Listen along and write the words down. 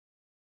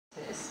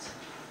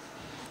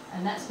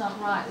And that's not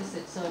right, is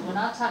it? So when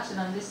I touch it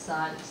on this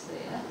side, it's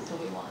there. So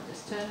we want to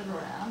just turn it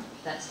around.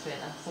 That's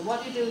better. So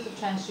what you do with the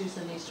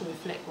transducer needs to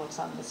reflect what's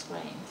on the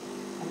screen.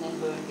 And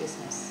then we're in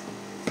business.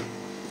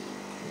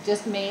 It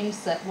just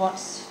means that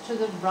what's to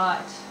the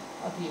right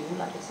of you,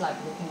 like it's like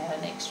looking at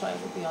an X-ray,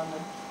 will be on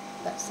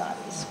that side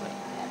of the screen.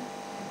 Yeah.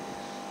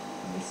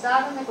 And we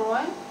start in the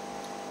groin.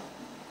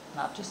 And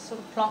I've just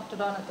sort of plonked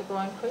it on at the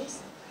groin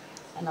crease.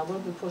 And I will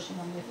be pushing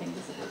on my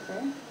fingers a bit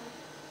there.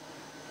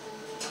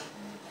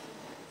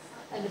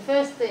 And the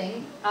first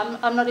thing,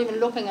 I'm not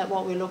even looking at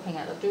what we're looking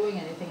at or doing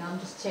anything, I'm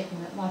just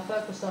checking that my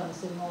focus zone is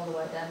sitting all the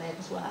way down there,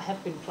 because I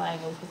have been playing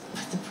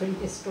with the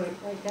previous group,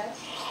 okay?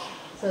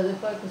 So the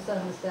focus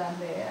zone is down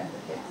there and the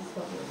head is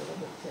probably a little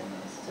bit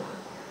generous too.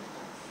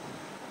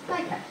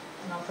 Okay,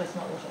 and I'll press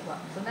my auto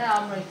button. So now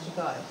I'm ready to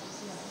go.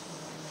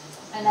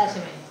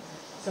 Anatomy.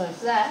 So if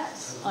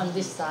that's on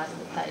this side of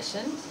the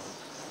patient,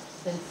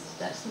 then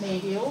that's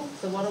medial.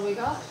 So what have we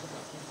got?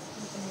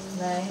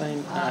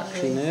 Vein,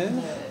 artery,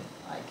 nerve.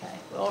 Okay,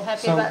 we're all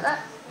happy about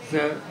that?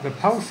 The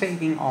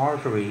pulsating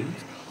artery,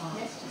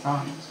 Yes.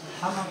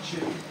 how much,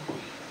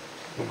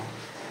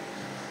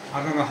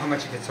 I don't know how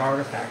much of it's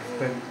artifact,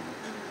 but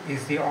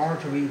is the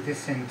artery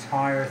this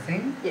entire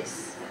thing?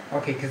 Yes.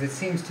 Okay, because it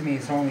seems to me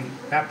it's only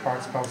that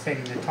part's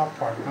pulsating, the top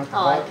part, not the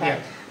bottom.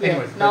 Okay. Yeah.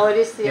 Anyways, No, it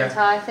is the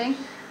entire thing.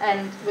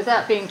 And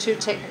without being too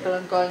technical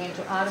and going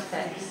into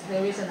artifacts,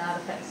 there is an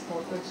artifact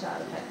called bridge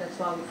artifact. That's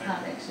why we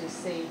can't actually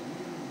see,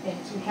 and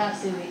we can't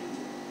see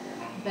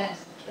that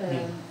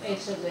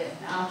edge of the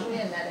artery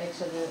and that edge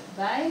of the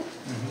vein,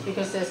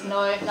 because there's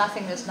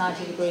nothing that's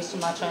 90 degrees to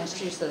my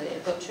transducer there.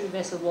 I've got two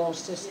vessel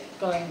walls just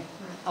going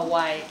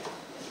away.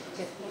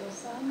 Okay,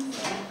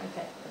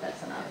 but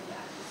that's an artifact.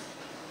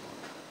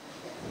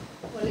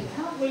 Well, it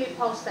can't really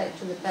pulsate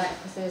to the back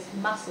because there's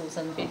muscles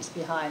and bits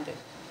behind it.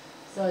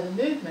 So the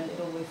movement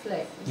it'll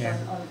reflect is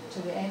on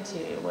to the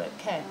anterior where it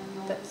can.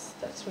 That's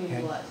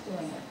really why it's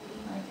doing it.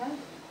 Okay?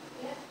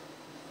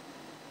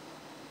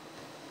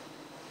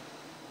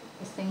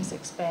 Because things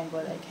expand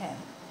where they can.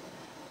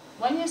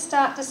 When you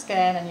start to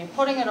scan and you're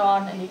putting it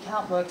on and you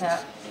can't work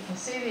out, you can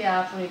see the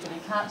artery but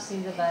you can't see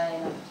the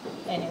vein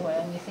anywhere,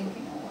 and you're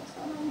thinking, oh, what's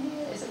going on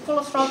here? Is it full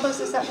of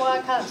thrombus? Is that why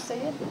I can't see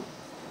it?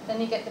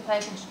 Then you get the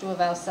patient to do a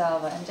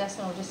Valsalva, and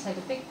Jasmine will just take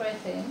a big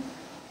breath in,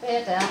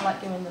 bear down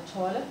like you're in the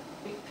toilet,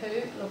 big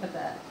poo, look at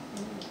that,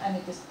 and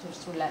it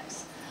just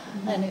relax.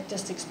 And it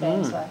just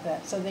expands like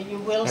that, so that you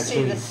will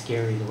see That's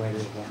really scary the way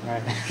they go,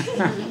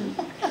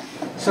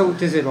 right? So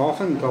does it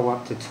often go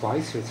up to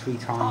twice or 3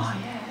 times? Oh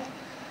yeah.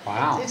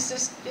 Wow. It's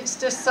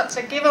just such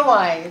a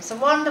giveaway. It's a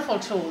wonderful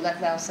tool, that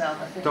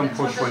Valsalva thing. Don't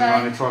push when you're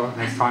on the toilet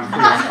next time,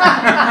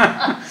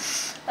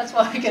 please. That's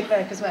why we get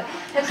back as well.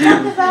 It's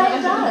what the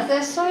vein does.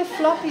 They're so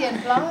floppy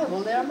and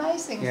pliable. They're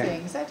amazing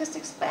things. They just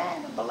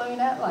expand and balloon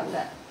out like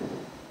that.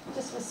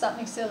 Just with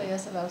something silly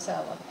as a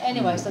Valsalva.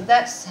 Anyway, so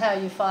that's how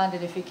you find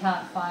it if you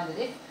can't find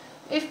it.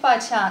 If by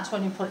chance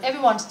when you put,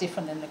 everyone's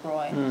different in the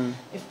groin.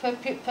 If a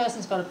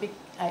person's got a big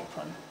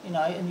apron, you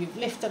know, and you've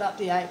lifted up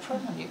the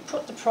apron and you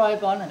put the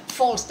probe on and it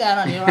falls down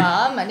on your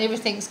arm and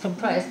everything's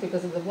compressed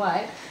because of the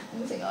weight,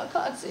 and you think, oh, I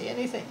can't see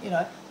anything, you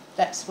know,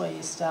 that's where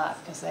you start,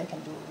 because they can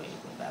do a really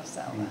good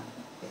Valsalva.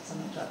 Get some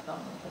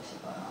abdominal pressure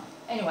going on.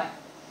 Anyway,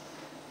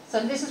 so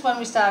this is when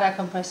we start our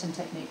compression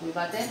technique. We've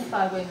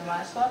identified we're in the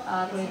right spot,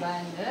 artery,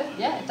 vein, nerve.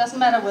 Yeah, it doesn't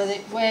matter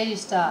where you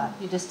start.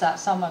 You just start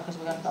somewhere, because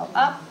we're going to go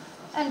up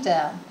and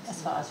down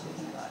as far as we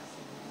can go.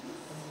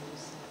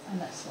 And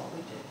that's what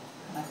we do.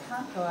 And I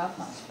can't go up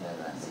much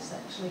further than this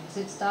actually, because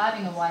it's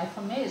diving away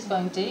from me. It's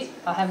going deep.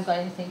 I haven't got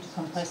anything to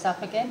compress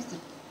up against.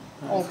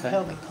 All the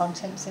pelvic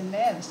contents in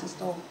there. It's just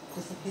all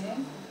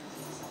disappearing.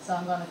 So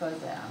I'm going to go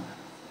down.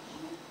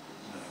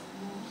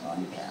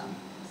 Going down.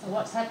 So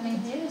what's happening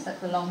here is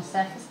that the long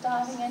sac is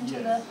diving into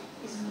the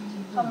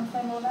common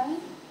femoral vein.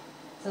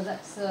 So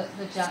that's the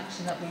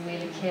junction that we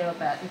really care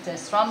about. If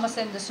there's thrombus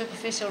in the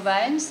superficial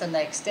veins and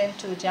they extend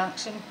to the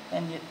junction,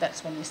 then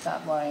that's when you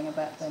start worrying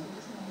about them.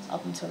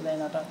 Up until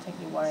then, I don't think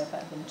you worry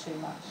about them too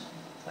much.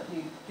 But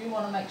you do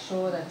want to make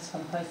sure that it's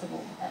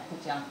compressible at the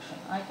junction,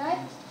 okay?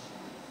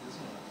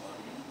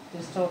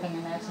 Just talking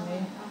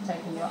anatomy,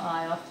 taking your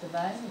eye off the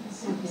vein. You can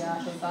see the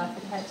artery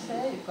bifurcates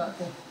there. You've got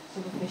the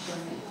superficial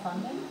mid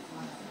funding.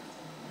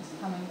 Just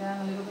coming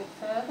down a little bit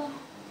further.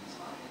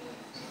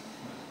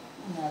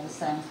 And now the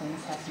same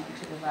thing's happening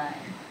to the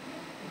vein.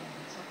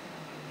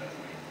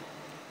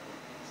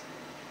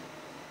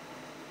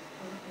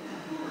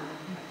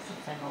 That's the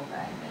femoral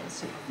vein there,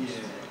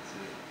 superficial.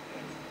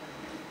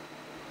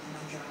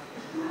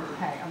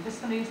 Okay, I'm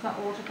just going to use my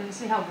auto. Can you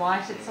see how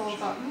white it's all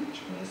gotten?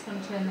 I'm just going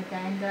to turn the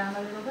gain down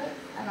a little bit,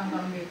 and I'm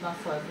going to move my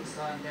focus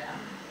line down.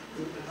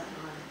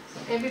 So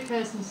every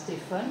person's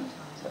different,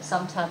 but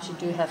sometimes you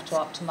do have to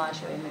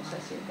optimise your image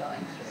as you're going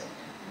through.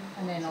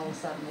 And then all of a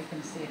sudden you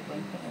can see it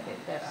winking a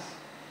bit better.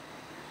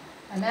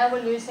 And now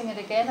we're losing it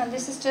again, and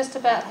this is just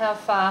about how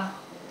far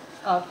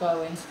I'll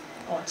go in,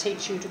 or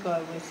teach you to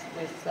go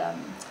with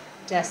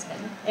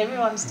Jasmine.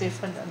 Everyone's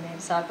different on the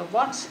inside, but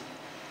once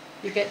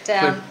you get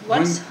down,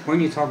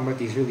 when you're talking about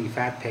these really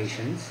fat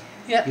patients,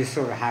 Yep. you're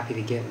sort of happy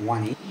to get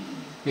one in.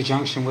 The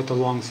junction with the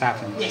long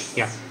saphenous. Yes.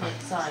 Yeah.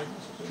 Sorry. I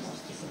should be more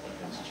specific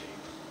than that.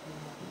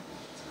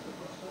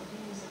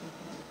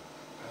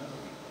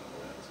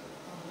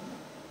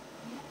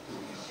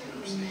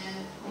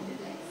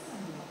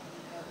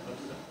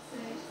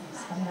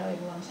 I know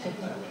everyone's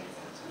different.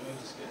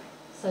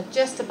 So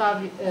just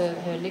above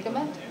her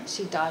ligament,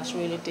 she dives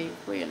really deep,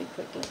 really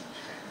quickly.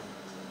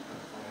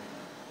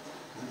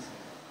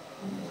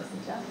 And there's the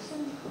junction.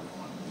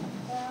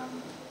 Down,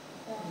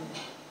 down.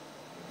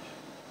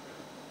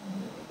 And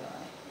here we go.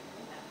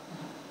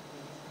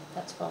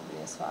 That's probably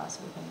as far as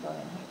we can go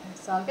in.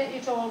 So I'll get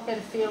you to all get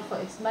a feel for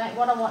it.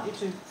 What I want you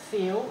to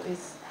feel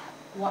is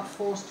what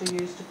force to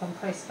use to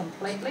compress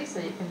completely, so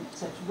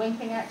it's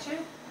winking at you.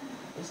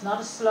 It's not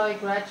a slow,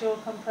 gradual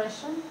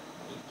compression.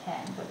 You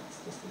can, but it's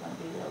just going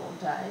to be there all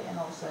day, and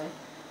also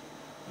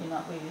you're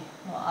not really.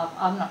 Well,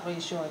 I'm not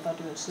really sure if I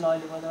do it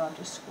slowly whether I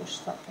just squish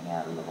something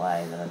out of the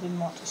way that I didn't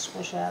want to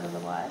squish out of the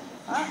way.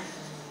 Right?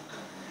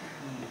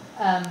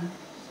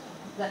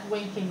 That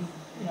winking,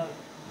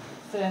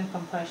 firm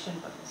compression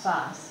but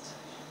fast.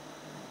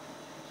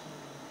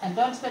 And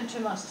don't spend too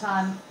much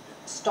time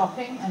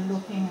stopping and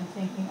looking and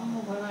thinking,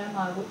 oh, where am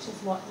I? Which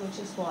is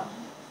what?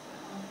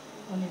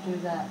 When you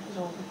do that, it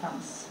all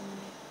becomes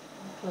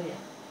clear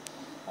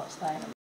what's going on.